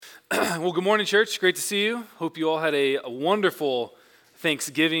Well, good morning, church. Great to see you. Hope you all had a wonderful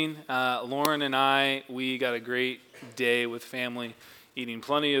Thanksgiving. Lauren and we got a great day with family, eating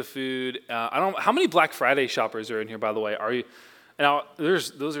plenty of food. How many Black Friday shoppers are in here, by the way? Are you? Now,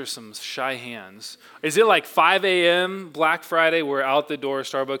 those are some shy hands. Is it like 5 a.m. Black Friday? We're out the door,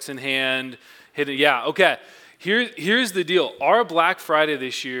 Starbucks in hand, hitting. Yeah, okay. Here's the deal. Our Black Friday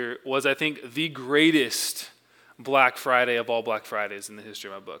this year was, I think, the greatest Black Friday of all Black Fridays in the history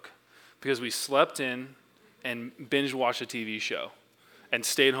of my book. Because we slept in and binge watched a TV show and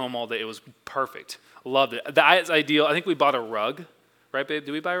stayed home all day. It was perfect. Loved it. That's ideal. I think we bought a rug. Right, babe?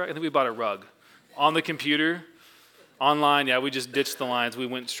 Did we buy a rug? I think we bought a rug. On the computer, online, yeah, we just ditched the lines. We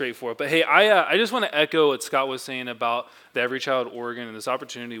went straight for it. But hey, I just want to echo what Scott was saying about the Every Child Oregon and this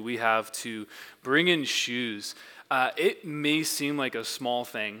opportunity we have to bring in shoes. It may seem like a small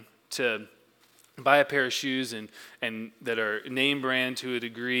thing to buy a pair of shoes and that are name brand to a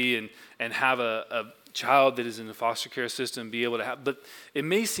degree and have a child that is in the foster care system be able to have, but it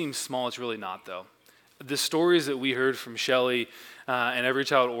may seem small, it's really not though. The stories that we heard from Shelley and Every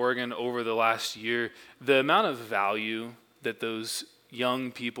Child Oregon over the last year, the amount of value that those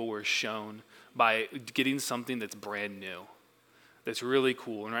young people were shown by getting something that's brand new, that's really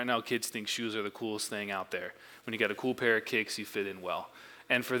cool. And right now kids think shoes are the coolest thing out there. When you got a cool pair of kicks, you fit in well.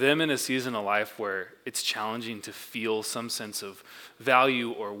 And for them in a season of life where it's challenging to feel some sense of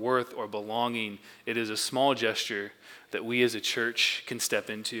value or worth or belonging, it is a small gesture that we as a church can step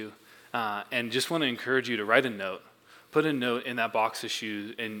into. And just want to encourage you to write a note. Put a note in that box of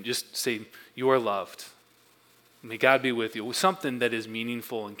shoes and just say, you are loved. May God be with you. Something that is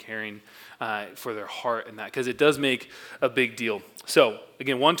meaningful and caring for their heart and that, because it does make a big deal. So,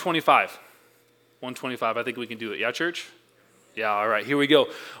 again, 125. 125, I think we can do it. Yeah, church? Yeah, all right, here we go.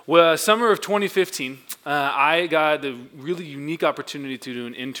 Well, summer of 2015, I got the really unique opportunity to do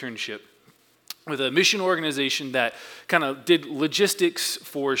an internship with a mission organization that kind of did logistics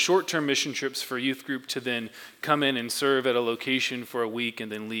for short-term mission trips for a youth group to then come in and serve at a location for a week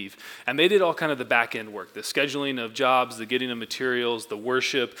and then leave. And they did all kind of the back-end work, the scheduling of jobs, the getting of materials, the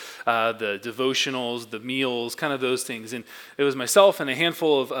worship, the devotionals, the meals, kind of those things. And it was myself and a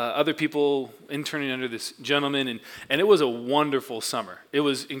handful of other people interning under this gentleman, and it was a wonderful summer. It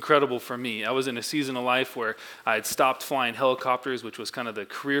was incredible for me. I was in a season of life where I had stopped flying helicopters, which was kind of the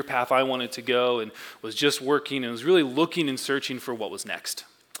career path I wanted to go, and was just working and was really looking and searching for what was next.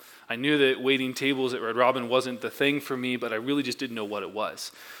 I knew that waiting tables at Red Robin wasn't the thing for me, but I really just didn't know what it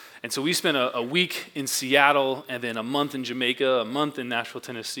was. And so we spent a week in Seattle, and then a month in Jamaica, a month in Nashville,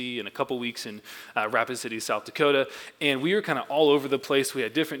 Tennessee, and a couple weeks in Rapid City, South Dakota. And we were kind of all over the place. We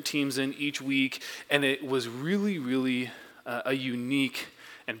had different teams in each week, and it was really, really a unique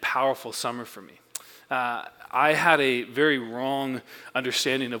and powerful summer for me. I had a very wrong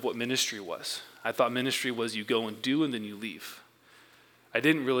understanding of what ministry was. I thought ministry was you go and do and then you leave. I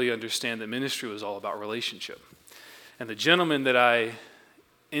didn't really understand that ministry was all about relationship. And the gentleman that I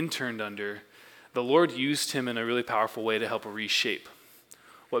interned under, the Lord used him in a really powerful way to help reshape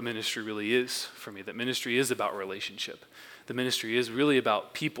what ministry really is for me. That ministry is about relationship. The ministry is really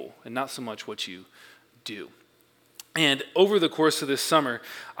about people and not so much what you do. And over the course of this summer,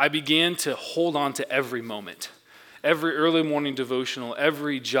 I began to hold on to every moment. Every early morning devotional,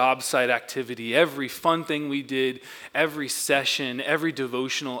 every job site activity, every fun thing we did, every session, every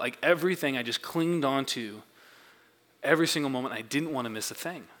devotional, like everything I just clinged on to. Every single moment, I didn't want to miss a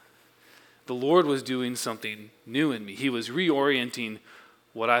thing. The Lord was doing something new in me. He was reorienting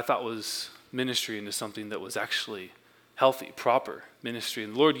what I thought was ministry into something that was actually healthy, proper ministry.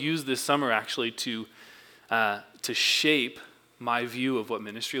 And the Lord used this summer actually to shape my view of what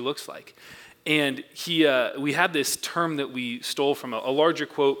ministry looks like. And we had this term that we stole from a larger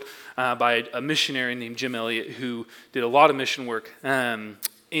quote by a missionary named Jim Elliot, who did a lot of mission work. And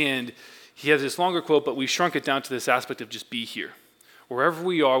he has this longer quote, but we shrunk it down to this aspect of just be here. Wherever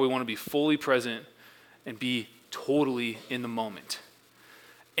we are, we want to be fully present and be totally in the moment.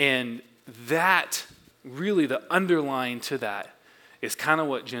 And that, really the underlying to that, is kind of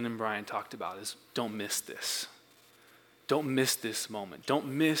what Jen and Brian talked about, is don't miss this. Don't miss this moment. Don't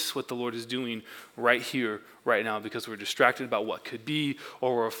miss what the Lord is doing right here, right now, because we're distracted about what could be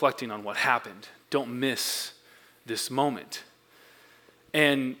or we're reflecting on what happened. Don't miss this moment.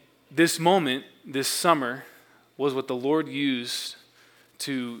 And this moment, this summer, was what the Lord used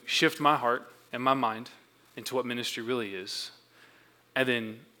to shift my heart and my mind into what ministry really is, and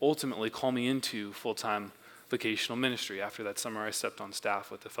then ultimately call me into full-time vocational ministry. After that summer, I stepped on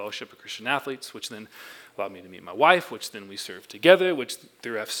staff with the Fellowship of Christian Athletes, which then allowed me to meet my wife, which then we served together, which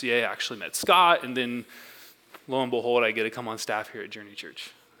through FCA I actually met Scott, and then lo and behold, I get to come on staff here at Journey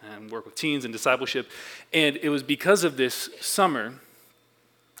Church. and work with teens and discipleship. And it was because of this summer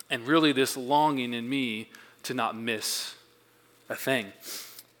and really this longing in me to not miss a thing.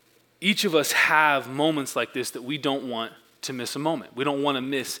 Each of us have moments like this that we don't want to miss a moment. We don't want to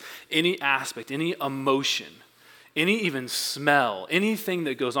miss any aspect, any emotion, any even smell, anything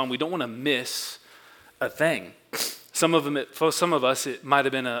that goes on. We don't want to miss a thing. For some of us, it might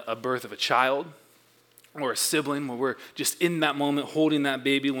have been a birth of a child or a sibling where we're just in that moment holding that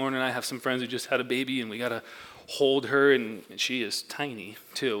baby. Lauren and I have some friends who just had a baby and we got to hold her, and she is tiny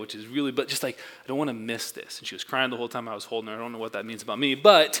too, which is really, but just like, I don't want to miss this. And she was crying the whole time I was holding her. I don't know what that means about me,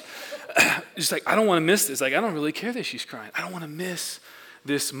 but just like, I don't want to miss this. Like, I don't really care that she's crying. I don't want to miss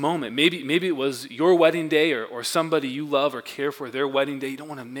this moment. Maybe it was your wedding day or somebody you love or care for, their wedding day. You don't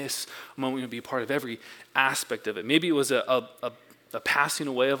want to miss a moment. You want to be a part of every aspect of it. Maybe it was a passing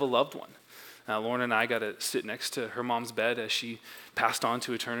away of a loved one. Lauren and I got to sit next to her mom's bed as she passed on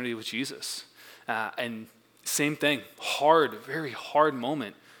to eternity with Jesus. And same thing, very hard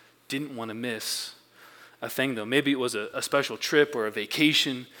moment. Didn't want to miss a thing though. Maybe it was a special trip or a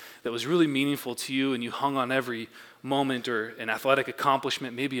vacation that was really meaningful to you and you hung on every moment, or an athletic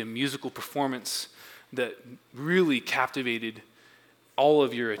accomplishment, maybe a musical performance that really captivated all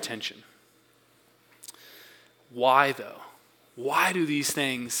of your attention. Why though? Why do these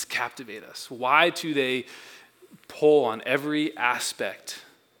things captivate us? Why do they pull on every aspect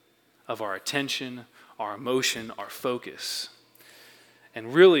of our attention, our emotion, our focus?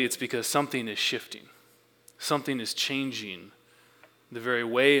 And really it's because something is shifting. Something is changing the very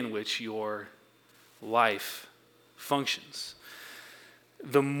way in which your life functions.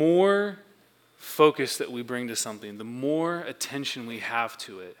 The more focus that we bring to something, the more attention we have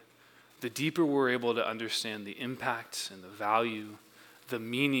to it, the deeper we're able to understand the impact and the value, the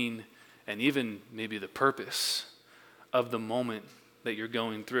meaning, and even maybe the purpose of the moment that you're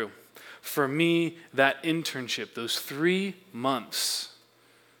going through. For me, that internship, those 3 months,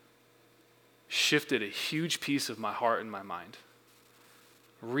 shifted a huge piece of my heart and my mind,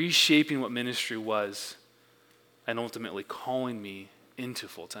 reshaping what ministry was and ultimately calling me into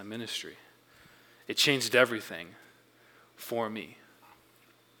full-time ministry. It changed everything for me.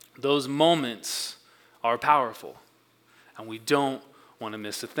 Those moments are powerful, and we don't want to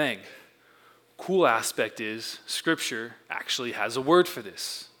miss a thing. Cool aspect is Scripture actually has a word for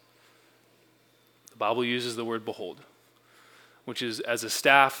this. The Bible uses the word behold, which is, as a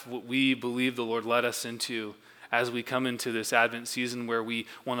staff, what we believe the Lord led us into as we come into this Advent season where we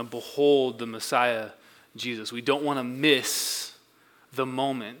want to behold the Messiah, Jesus. We don't want to miss the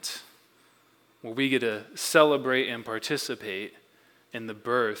moment where we get to celebrate and participate in the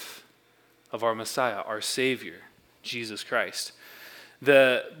birth of our Messiah, our Savior, Jesus Christ.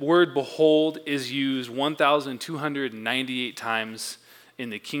 The word behold is used 1,298 times in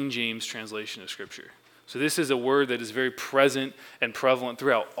the King James translation of Scripture. So this is a word that is very present and prevalent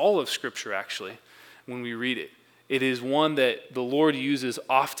throughout all of Scripture, actually, when we read it. It is one that the Lord uses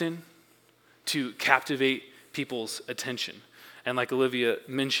often to captivate people's attention. And like Olivia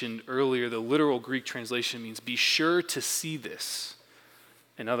mentioned earlier, the literal Greek translation means be sure to see this.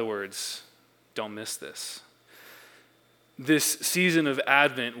 In other words, don't miss this. This season of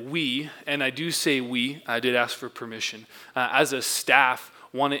Advent, we, and I do say we, I did ask for permission, as a staff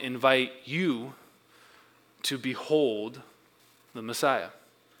want to invite you to behold the Messiah,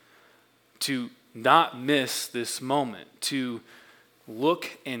 to not miss this moment, to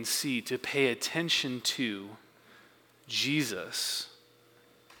look and see, to pay attention to Jesus,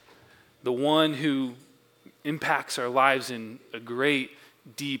 the one who impacts our lives in a great,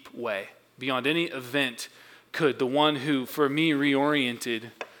 deep way, beyond any event could, the one who, for me, reoriented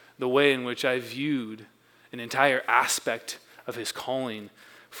the way in which I viewed an entire aspect of his calling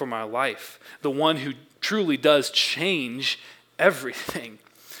for my life, the one who truly does change everything,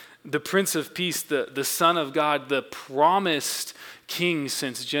 the Prince of Peace, the Son of God, the promised King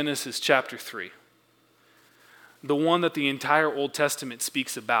since Genesis chapter 3, the one that the entire Old Testament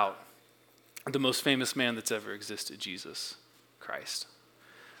speaks about, the most famous man that's ever existed, Jesus Christ.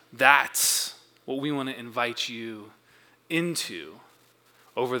 That's what we want to invite you into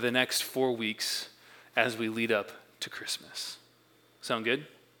over the next 4 weeks as we lead up to Christmas. Sound good?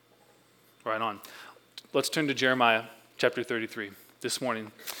 Right on. Let's turn to Jeremiah chapter 33 this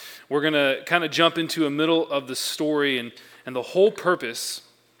morning. We're going to kind of jump into a middle of the story, and the whole purpose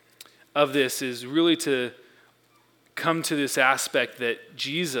of this is really to come to this aspect that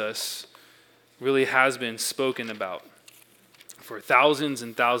Jesus really has been spoken about for thousands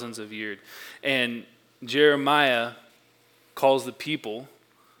and thousands of years. And Jeremiah calls the people,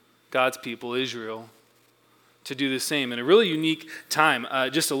 God's people, Israel, to do the same in a really unique time.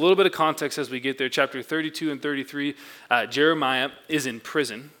 Just a little bit of context as we get there. Chapter 32 and 33, Jeremiah is in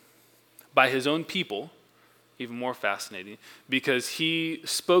prison by his own people, even more fascinating, because he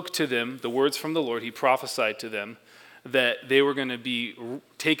spoke to them the words from the Lord. He prophesied to them that they were going to be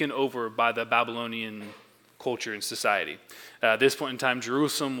taken over by the Babylonian culture and society. At this point in time,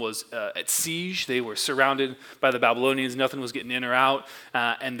 Jerusalem was at siege. They were surrounded by the Babylonians. Nothing was getting in or out.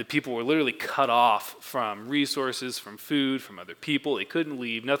 And the people were literally cut off from resources, from food, from other people. They couldn't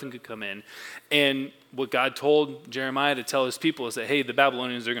leave. Nothing could come in. And what God told Jeremiah to tell his people is that, hey, the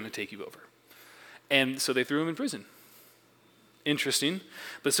Babylonians are going to take you over. And so they threw him in prison. Interesting.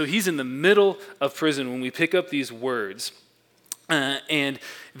 But so he's in the middle of prison when we pick up these words. And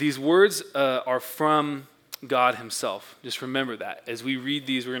these words are from God himself. Just remember that. As we read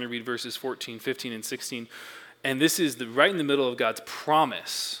these, we're going to read verses 14, 15, and 16. And this is right in the middle of God's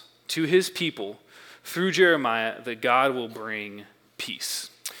promise to his people through Jeremiah that God will bring peace.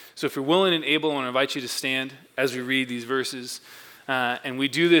 So if you're willing and able, I want to invite you to stand as we read these verses. And we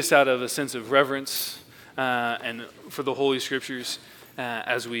do this out of a sense of reverence and for the Holy Scriptures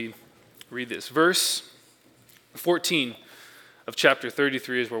as we read this. Verse 14 of chapter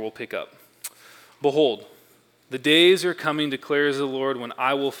 33 is where we'll pick up. Behold, the days are coming, declares the Lord, when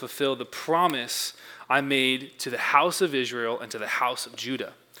I will fulfill the promise I made to the house of Israel and to the house of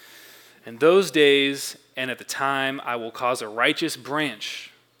Judah. In those days and at the time, I will cause a righteous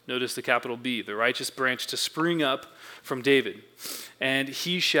branch, notice the capital B, the righteous branch to spring up from David, and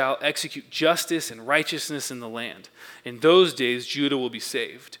he shall execute justice and righteousness in the land. In those days, Judah will be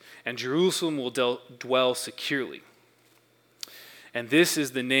saved, and Jerusalem will dwell securely. And this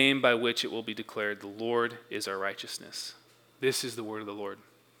is the name by which it will be declared, the Lord is our righteousness. This is the word of the Lord.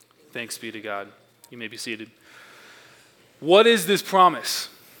 Thanks be to God. You may be seated. What is this promise?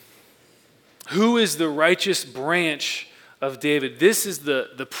 Who is the righteous branch of David? This is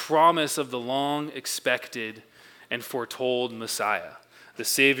the promise of the long-expected and foretold Messiah, the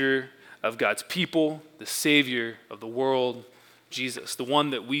Savior of God's people, the Savior of the world, Jesus, the one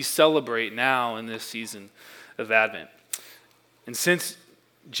that we celebrate now in this season of Advent. And since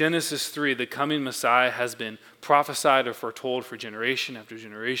Genesis 3, the coming Messiah has been prophesied or foretold for generation after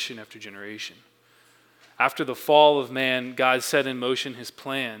generation after generation. After the fall of man, God set in motion his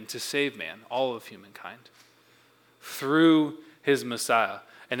plan to save man, all of humankind, through his Messiah.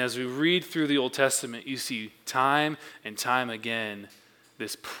 And as we read through the Old Testament, you see time and time again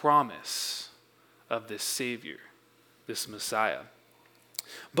this promise of this Savior, this Messiah.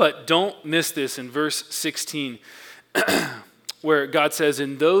 But don't miss this in verse 16, where God says,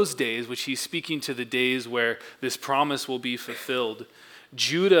 in those days, which he's speaking to the days where this promise will be fulfilled,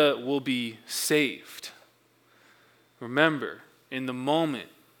 Judah will be saved. Remember, in the moment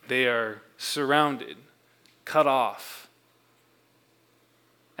they are surrounded, cut off,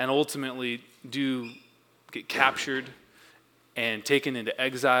 and ultimately do get captured and taken into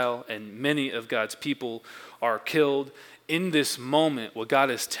exile, and many of God's people are killed. In this moment, what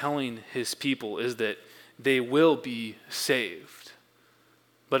God is telling his people is that they will be saved.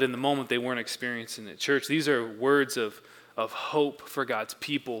 But in the moment, they weren't experiencing it. Church, these are words of hope for God's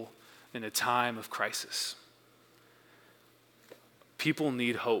people in a time of crisis. People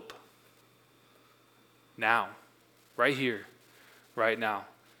need hope. Now. Right here. Right now.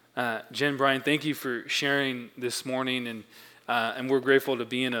 Jen, Brian, thank you for sharing this morning. And we're grateful to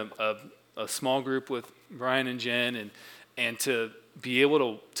be in a small group with Brian and Jen and to be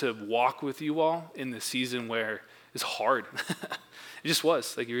able to walk with you all in the season where it's hard. It just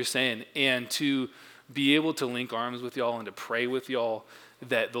was, like you were saying. And to be able to link arms with y'all and to pray with y'all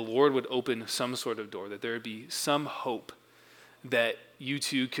that the Lord would open some sort of door, that there would be some hope that you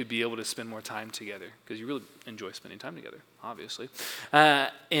two could be able to spend more time together, because you really enjoy spending time together, obviously.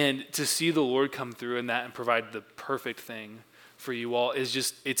 And to see the Lord come through in that and provide the perfect thing for you all is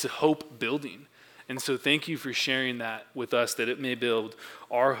just, it's a hope building. And so thank you for sharing that with us, that it may build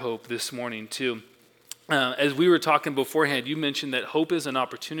our hope this morning too. As we were talking beforehand, you mentioned that hope is an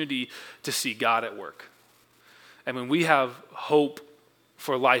opportunity to see God at work. And when we have hope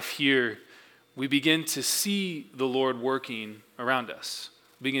for life here, we begin to see the Lord working around us.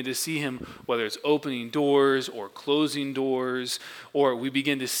 We begin to see him, whether it's opening doors or closing doors, or we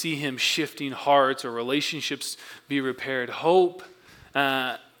begin to see him shifting hearts or relationships be repaired. Hope,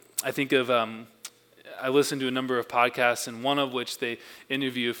 I think of, I listened to a number of podcasts, and one of which they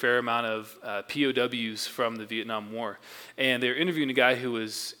interview a fair amount of POWs from the Vietnam War. And they're interviewing a guy who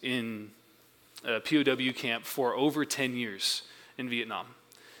was in a POW camp for over 10 years in Vietnam.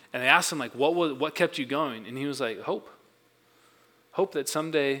 And they asked him, like, what kept you going? And he was like, hope. Hope that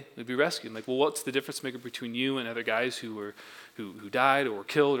someday we'd be rescued. Like, well, what's the difference maker between you and other guys who died or were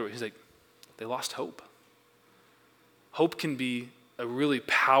killed? Or he's like, they lost hope. Hope can be a really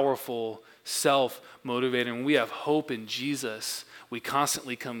powerful self-motivator. When we have hope in Jesus, we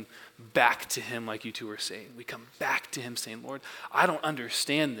constantly come back to him, like you two were saying. We come back to him saying, Lord, I don't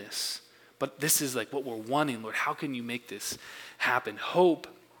understand this, but this is like what we're wanting, Lord. How can you make this happen? Hope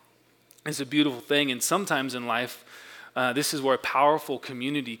is a beautiful thing, and sometimes in life, this is where a powerful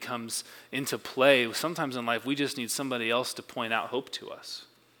community comes into play. Sometimes in life, we just need somebody else to point out hope to us.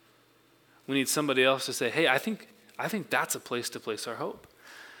 We need somebody else to say, hey, I think that's a place to place our hope.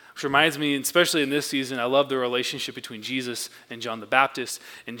 Which reminds me, especially in this season, I love the relationship between Jesus and John the Baptist.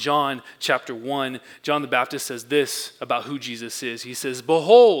 In John chapter 1, John the Baptist says this about who Jesus is. He says,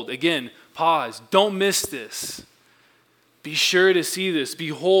 behold, again, pause, don't miss this. Be sure to see this.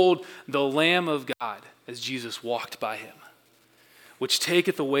 Behold, the Lamb of God, as Jesus walked by him, which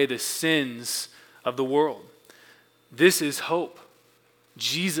taketh away the sins of the world. This is hope.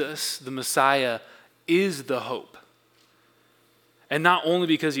 Jesus, the Messiah, is the hope. And not only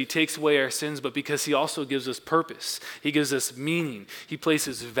because he takes away our sins, but because he also gives us purpose. He gives us meaning. He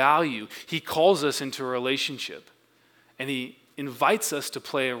places value. He calls us into a relationship. And he invites us to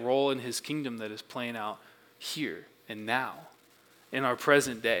play a role in his kingdom that is playing out here and now, in our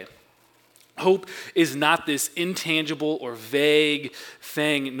present day. Hope is not this intangible or vague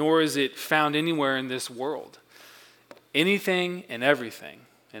thing, nor is it found anywhere in this world. Anything and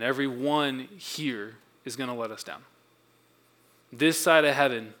everyone here is going to let us down. This side of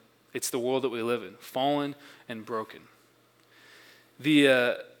heaven, it's the world that we live in, fallen and broken.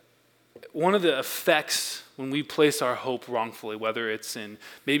 One of the effects when we place our hope wrongfully, whether it's in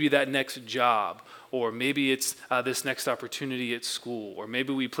maybe that next job, or maybe it's this next opportunity at school, or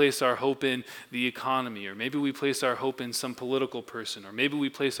maybe we place our hope in the economy, or maybe we place our hope in some political person, or maybe we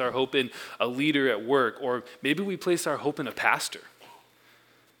place our hope in a leader at work, or maybe we place our hope in a pastor.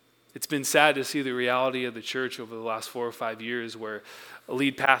 It's been sad to see the reality of the church over the last 4 or 5 years where a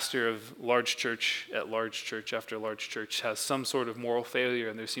lead pastor of large church after large church has some sort of moral failure,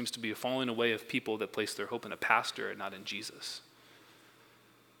 and there seems to be a falling away of people that place their hope in a pastor and not in Jesus.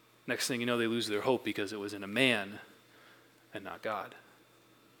 Next thing you know, they lose their hope because it was in a man and not God.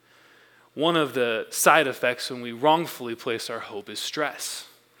 One of the side effects when we wrongfully place our hope is stress.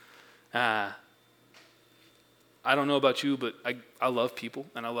 I don't know about you, but I love people,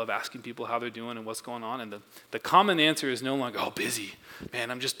 and I love asking people how they're doing and what's going on. And the common answer is no longer, oh, busy.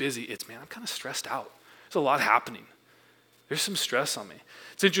 Man, I'm just busy. It's, man, I'm kind of stressed out. There's a lot happening. There's some stress on me.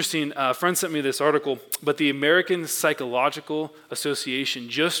 It's interesting. A friend sent me this article, but the American Psychological Association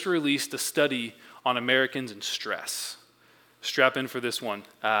just released a study on Americans and stress. Strap in for this one.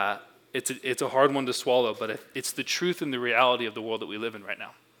 It's a hard one to swallow, but it's the truth and the reality of the world that we live in right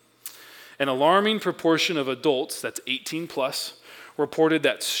now. An alarming proportion of adults, that's 18 plus, reported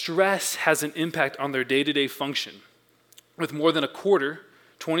that stress has an impact on their day-to-day function, with more than a quarter,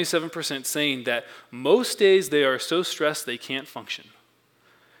 27%, saying that most days they are so stressed they can't function.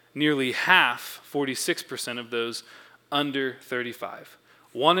 Nearly half, 46% of those under 35.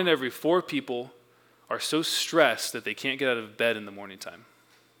 1 in every 4 people are so stressed that they can't get out of bed in the morning time.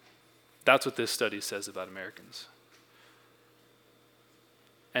 That's what this study says about Americans.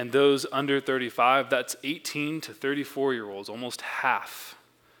 And those under 35, that's 18 to 34-year-olds, almost half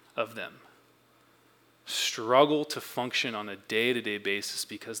of them struggle to function on a day-to-day basis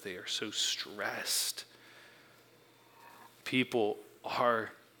because they are so stressed. Our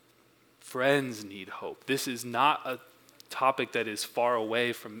friends need hope. This is not a topic that is far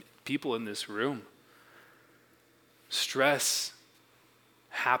away from people in this room. Stress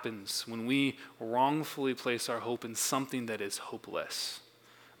happens when we wrongfully place our hope in something that is hopeless,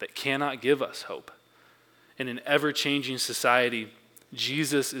 that cannot give us hope. In an ever-changing society,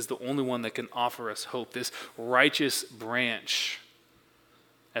 Jesus is the only one that can offer us hope, this righteous branch,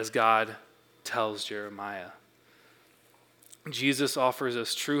 as God tells Jeremiah. Jesus offers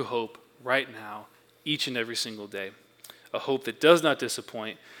us true hope right now, each and every single day, a hope that does not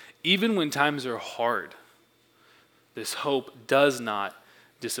disappoint, even when times are hard. This hope does not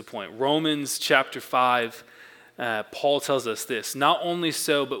disappoint. Romans chapter 5, Paul tells us this, not only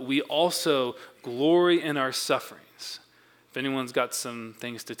so, but we also glory in our sufferings. If anyone's got some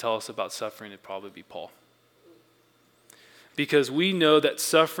things to tell us about suffering, it'd probably be Paul. Because we know that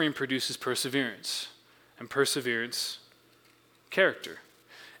suffering produces perseverance, and perseverance, character,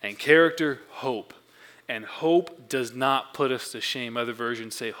 and character, hope. And hope does not put us to shame. Other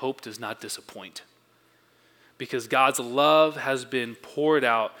versions say hope does not disappoint. Because God's love has been poured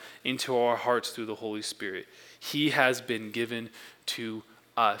out into our hearts through the Holy Spirit. He has been given to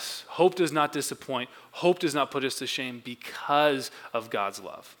us. Hope does not disappoint. Hope does not put us to shame because of God's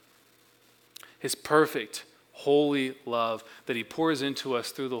love. His perfect, holy love that he pours into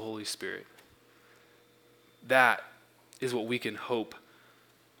us through the Holy Spirit. That is what we can hope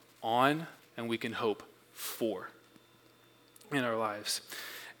on and we can hope for in our lives.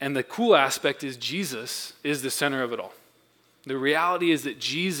 And the cool aspect is Jesus is the center of it all. The reality is that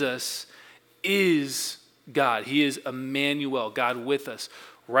Jesus is God. He is Emmanuel, God with us,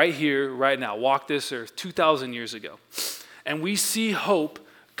 right here, right now. Walked this earth 2,000 years ago. And we see hope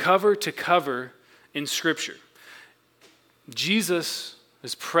cover to cover in Scripture. Jesus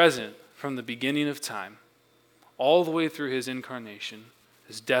is present from the beginning of time, all the way through his incarnation,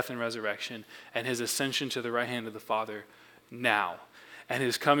 his death and resurrection, and his ascension to the right hand of the Father now, and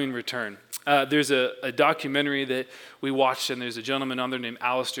his coming return. There's a documentary that we watched, and there's a gentleman on there named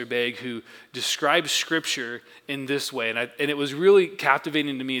Alistair Begg who describes Scripture in this way, and it was really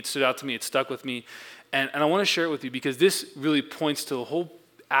captivating to me. It stood out to me. It stuck with me, and I want to share it with you because this really points to the whole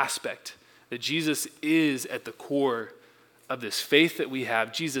aspect that Jesus is at the core of this faith that we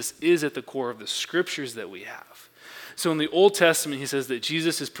have. Jesus is at the core of the Scriptures that we have. So in the Old Testament, he says that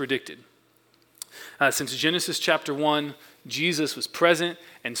Jesus is predicted. Since Genesis chapter 1, Jesus was present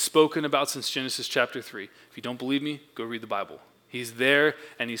and spoken about since Genesis chapter 3. If you don't believe me, go read the Bible. He's there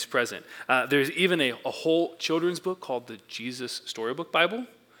and he's present. There's even a whole children's book called the Jesus Storybook Bible.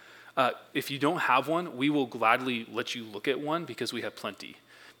 If you don't have one, we will gladly let you look at one because we have plenty.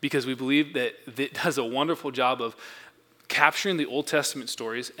 Because we believe that it does a wonderful job of capturing the Old Testament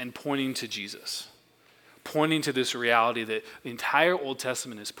stories and pointing to Jesus. Pointing to this reality that the entire Old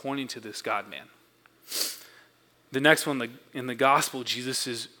Testament is pointing to this God-man. The next one, in the gospel, Jesus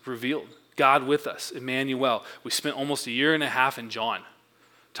is revealed. God with us, Emmanuel. We spent almost a year and a half in John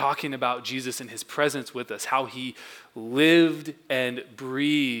talking about Jesus and his presence with us, how he lived and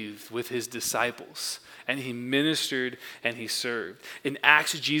breathed with his disciples, and he ministered and he served. In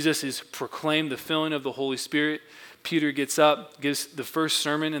Acts, Jesus is proclaimed the filling of the Holy Spirit. Peter gets up, gives the first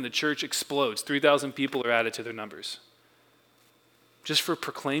sermon, and the church explodes. 3,000 people are added to their numbers just for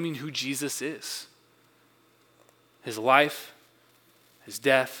proclaiming who Jesus is. His life, his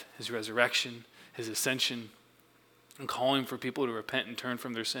death, his resurrection, his ascension, and calling for people to repent and turn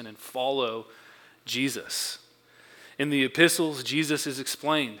from their sin and follow Jesus. In the epistles, Jesus is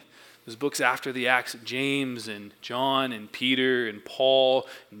explained. Those books after the Acts, James and John and Peter and Paul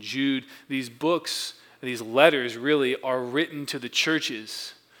and Jude, these books, these letters really are written to the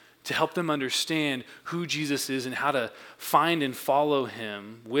churches to help them understand who Jesus is and how to find and follow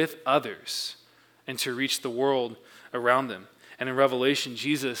him with others and to reach the world around them. And in Revelation,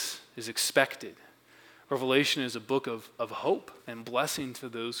 Jesus is expected. Revelation is a book of hope and blessing to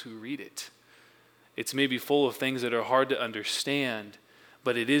those who read it. It's maybe full of things that are hard to understand,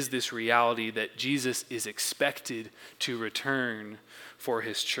 but it is this reality that Jesus is expected to return for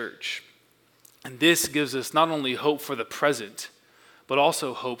his church. And this gives us not only hope for the present, but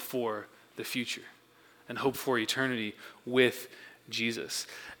also hope for the future and hope for eternity with Jesus.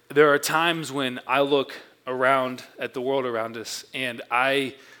 There are times when I look around at the world around us and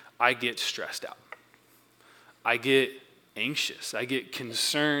I get stressed out. I get anxious. I get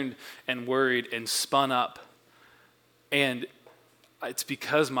concerned and worried and spun up. And it's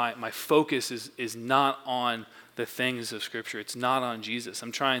because my focus is not on the things of Scripture. It's not on Jesus.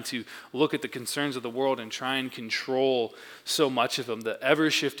 I'm trying to look at the concerns of the world and try and control so much of them. The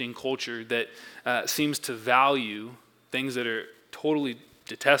ever-shifting culture that seems to value things that are totally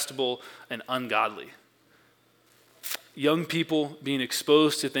detestable and ungodly. Young people being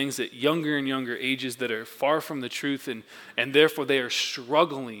exposed to things at younger and younger ages that are far from the truth, and therefore they are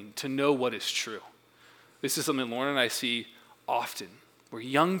struggling to know what is true. This is something Lauren and I see often, where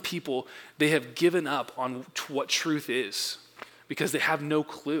young people, they have given up on what truth is because they have no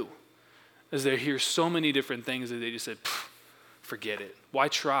clue. As they hear so many different things that they just said, forget it. Why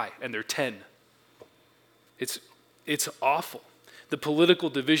try? And they're 10. It's awful. The political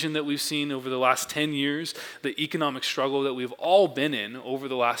division that we've seen over the last 10 years, the economic struggle that we've all been in over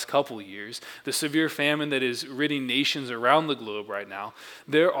the last couple of years, the severe famine that is ridding nations around the globe right now,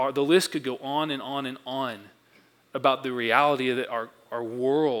 the list could go on and on and on about the reality that our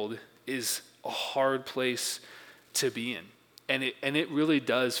world is a hard place to be in. And it really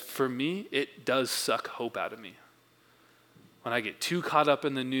does, for me, it does suck hope out of me. When I get too caught up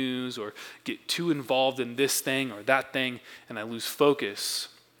in the news or get too involved in this thing or that thing, and I lose focus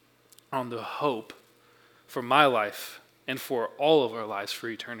on the hope for my life and for all of our lives for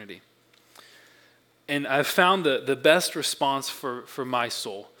eternity. And I've found the best response for my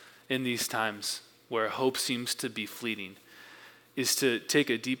soul in these times where hope seems to be fleeting is to take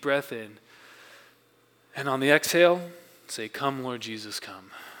a deep breath in, and on the exhale, say, "Come, Lord Jesus,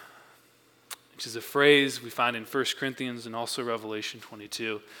 come," which is a phrase we find in 1 Corinthians and also Revelation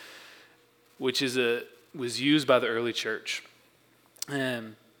 22, which was used by the early church.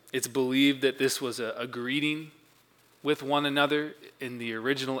 And it's believed that this was a greeting with one another in the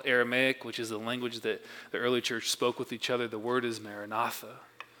original Aramaic, which is the language that the early church spoke with each other. The word is Maranatha,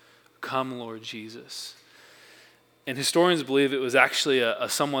 "Come, Lord Jesus." And historians believe it was actually a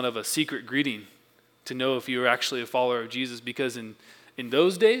somewhat of a secret greeting to know if you were actually a follower of Jesus, because in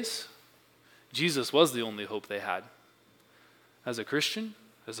those days, Jesus was the only hope they had. As a Christian,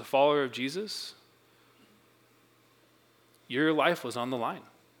 as a follower of Jesus, your life was on the line.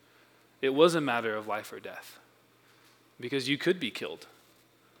 It was a matter of life or death, because you could be killed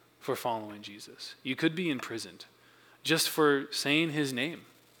for following Jesus. You could be imprisoned just for saying his name.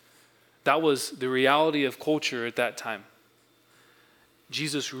 That was the reality of culture at that time.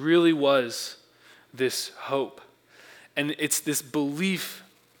 Jesus really was this hope. And it's this belief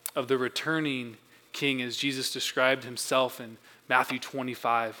of the returning king, as Jesus described himself in Matthew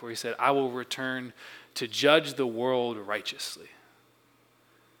 25, where he said, "I will return to judge the world righteously."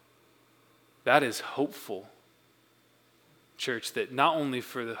 That is hopeful, church, that not only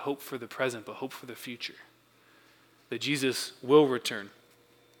for the hope for the present, but hope for the future. That Jesus will return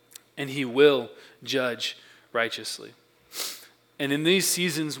and he will judge righteously. And in these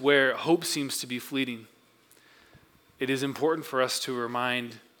seasons where hope seems to be fleeting, it is important for us to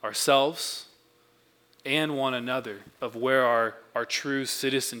remind ourselves and one another of where our true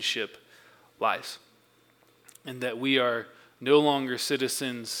citizenship lies. And that we are no longer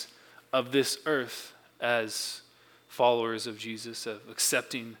citizens of this earth as followers of Jesus, of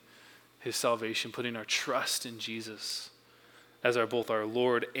accepting his salvation, putting our trust in Jesus as both our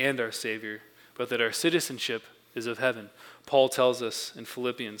Lord and our Savior, but that our citizenship is of heaven. Paul tells us in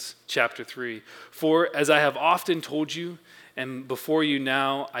Philippians chapter 3, "For as I have often told you, and before you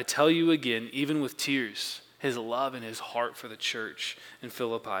now, I tell you again, even with tears, his love and his heart for the church in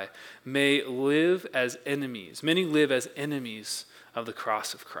Philippi many live as enemies of the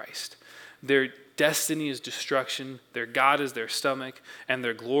cross of Christ. Their destiny is destruction, their God is their stomach, and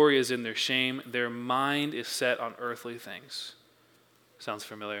their glory is in their shame. Their mind is set on earthly things." Sounds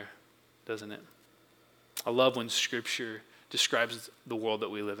familiar, doesn't it? I love when Scripture describes the world that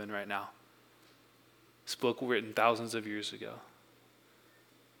we live in right now. This book written thousands of years ago.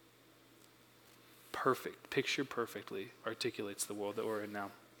 Picture perfectly articulates the world that we're in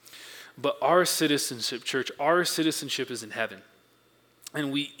now. But our citizenship, church, our citizenship is in heaven.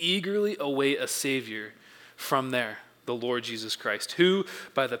 And we eagerly await a Savior from there, the Lord Jesus Christ, who,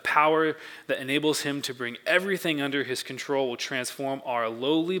 by the power that enables him to bring everything under his control, will transform our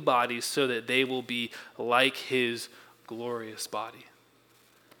lowly bodies so that they will be like his glorious body.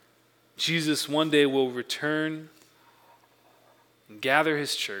 Jesus one day will return and gather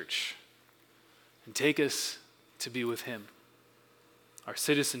his church and take us to be with him. Our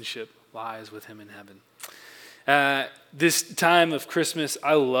citizenship lies with him in heaven. This time of Christmas,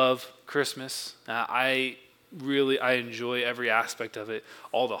 I love Christmas. I enjoy every aspect of it.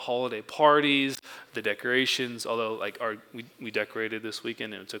 All the holiday parties, the decorations, although we decorated this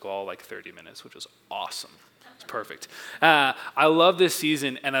weekend and it took all 30 minutes, which was awesome. It's perfect. I love this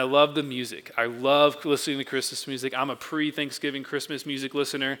season and I love the music. I love listening to Christmas music. I'm a pre-Thanksgiving Christmas music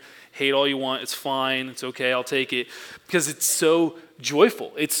listener. Hate all you want. It's fine. It's okay. I'll take it because it's so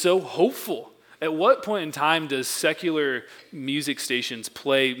joyful. It's so hopeful. At what point in time does secular music stations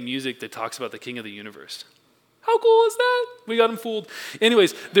play music that talks about the King of the universe? How cool is that? We got him fooled.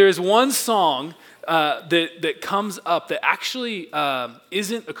 Anyways, there's one song that comes up that actually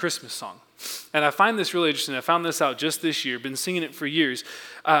isn't a Christmas song. And I find this really interesting. I found this out just this year. Been singing it for years.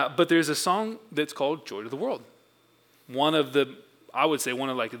 But there's a song that's called "Joy to the World." I would say one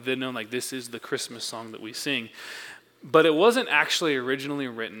of the known, this is the Christmas song that we sing. But it wasn't actually originally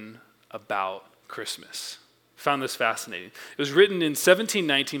written about Christmas. Found this fascinating. It was written in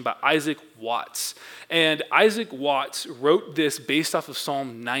 1719 by Isaac Watts. And Isaac Watts wrote this based off of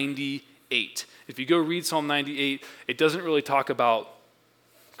Psalm 98. If you go read Psalm 98, it doesn't really talk about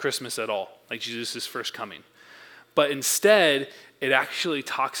Christmas at all, like Jesus' first coming. But instead, it actually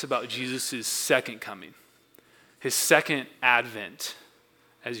talks about Jesus' second coming, his second advent,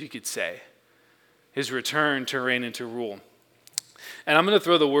 as you could say, his return to reign and to rule. And I'm going to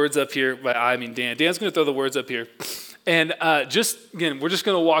throw the words up here, Dan. Dan's going to throw the words up here. And we're just going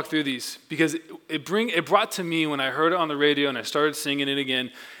to walk through these because it brought to me, when I heard it on the radio and I started singing it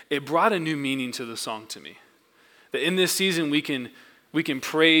again, it brought a new meaning to the song to me. That in this season we can We can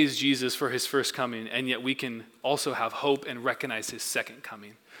praise Jesus for his first coming, and yet we can also have hope and recognize his second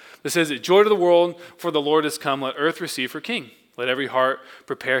coming. It says that joy to the world, for the Lord has come. Let earth receive her king. Let every heart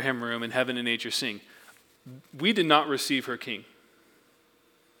prepare him room, and heaven and nature sing. We did not receive her king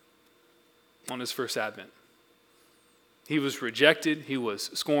on his first advent. He was rejected, he was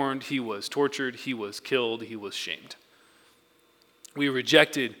scorned, he was tortured, he was killed, he was shamed. We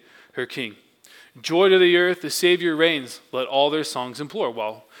rejected her king. Joy to the earth, the Savior reigns. Let all their songs implore.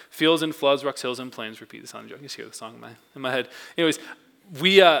 While fields and floods, rocks, hills, and plains repeat the sound of joy. You just hear the song in my head. Anyways,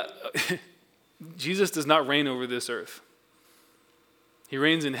 Jesus does not reign over this earth. He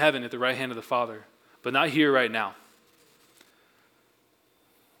reigns in heaven at the right hand of the Father, but not here right now.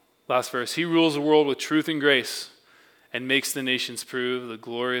 Last verse. He rules the world with truth and grace and makes the nations prove the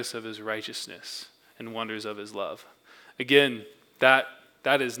glorious of his righteousness and wonders of his love. Again, that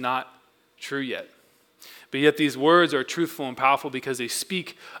is not true yet. But yet these words are truthful and powerful because they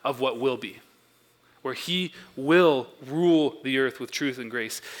speak of what will be, where he will rule the earth with truth and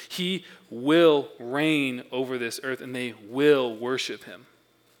grace. He will reign over this earth, and they will worship him.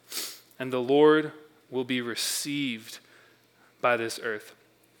 And the Lord will be received by this earth.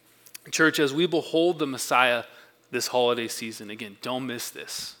 Church, as we behold the Messiah this holiday season, again, don't miss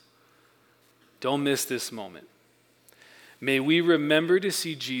this. Don't miss this moment. May we remember to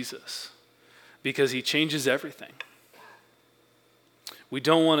see Jesus, because he changes everything. We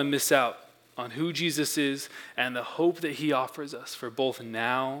don't want to miss out on who Jesus is and the hope that he offers us for both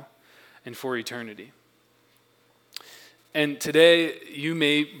now and for eternity. And today, you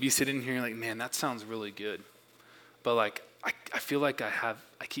may be sitting here like, man, that sounds really good. But I feel like I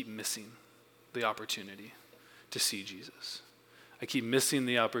keep missing the opportunity to see Jesus. I keep missing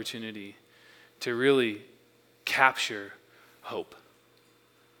the opportunity to really capture hope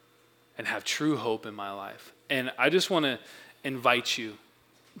and have true hope in my life. And I just want to invite you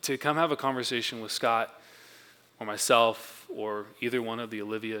to come have a conversation with Scott or myself or either one of the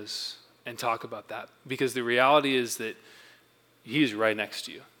Olivias and talk about that. Because the reality is that he is right next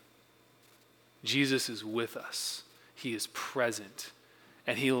to you. Jesus is with us. He is present.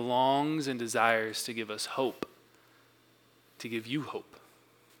 And he longs and desires to give us hope, to give you hope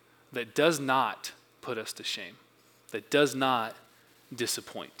that does not put us to shame, that does not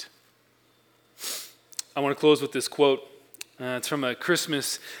disappoint. I want to close with this quote. It's from a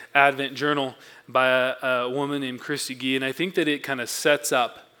Christmas Advent journal by a woman named Christy Gee, and I think that it kind of sets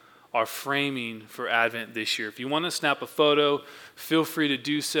up our framing for Advent this year. If you want to snap a photo, feel free to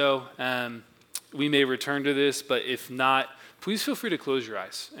do so. We may return to this, but if not, please feel free to close your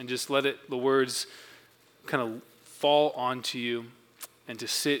eyes and just let the words kind of fall onto you and to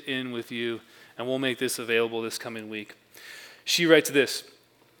sit in with you, and we'll make this available this coming week. She writes this: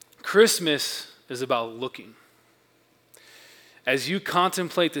 Christmas is about looking. As you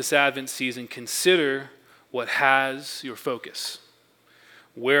contemplate this Advent season, consider what has your focus.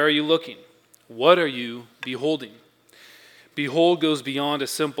 Where are you looking? What are you beholding? Behold goes beyond a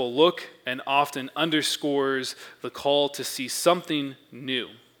simple look and often underscores the call to see something new.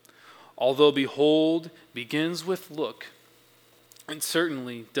 Although behold begins with look, and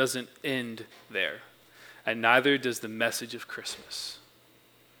certainly doesn't end there, and neither does the message of Christmas.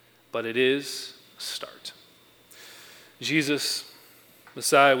 But it is a start. Jesus,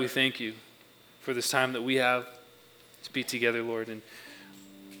 Messiah, we thank you for this time that we have to be together, Lord. And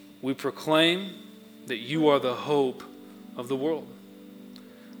we proclaim that you are the hope of the world,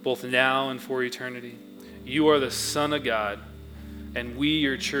 both now and for eternity. You are the Son of God, and we,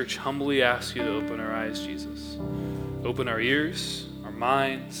 your church, humbly ask you to open our eyes, Jesus. Open our ears, our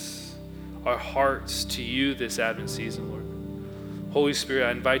minds, our hearts to you this Advent season, Lord. Holy Spirit,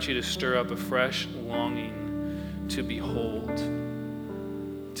 I invite you to stir up a fresh longing to behold,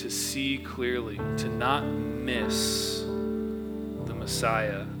 to see clearly, to not miss the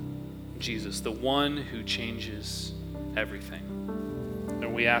Messiah, Jesus, the one who changes everything.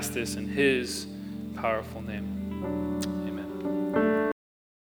 And we ask this in his powerful name. Amen.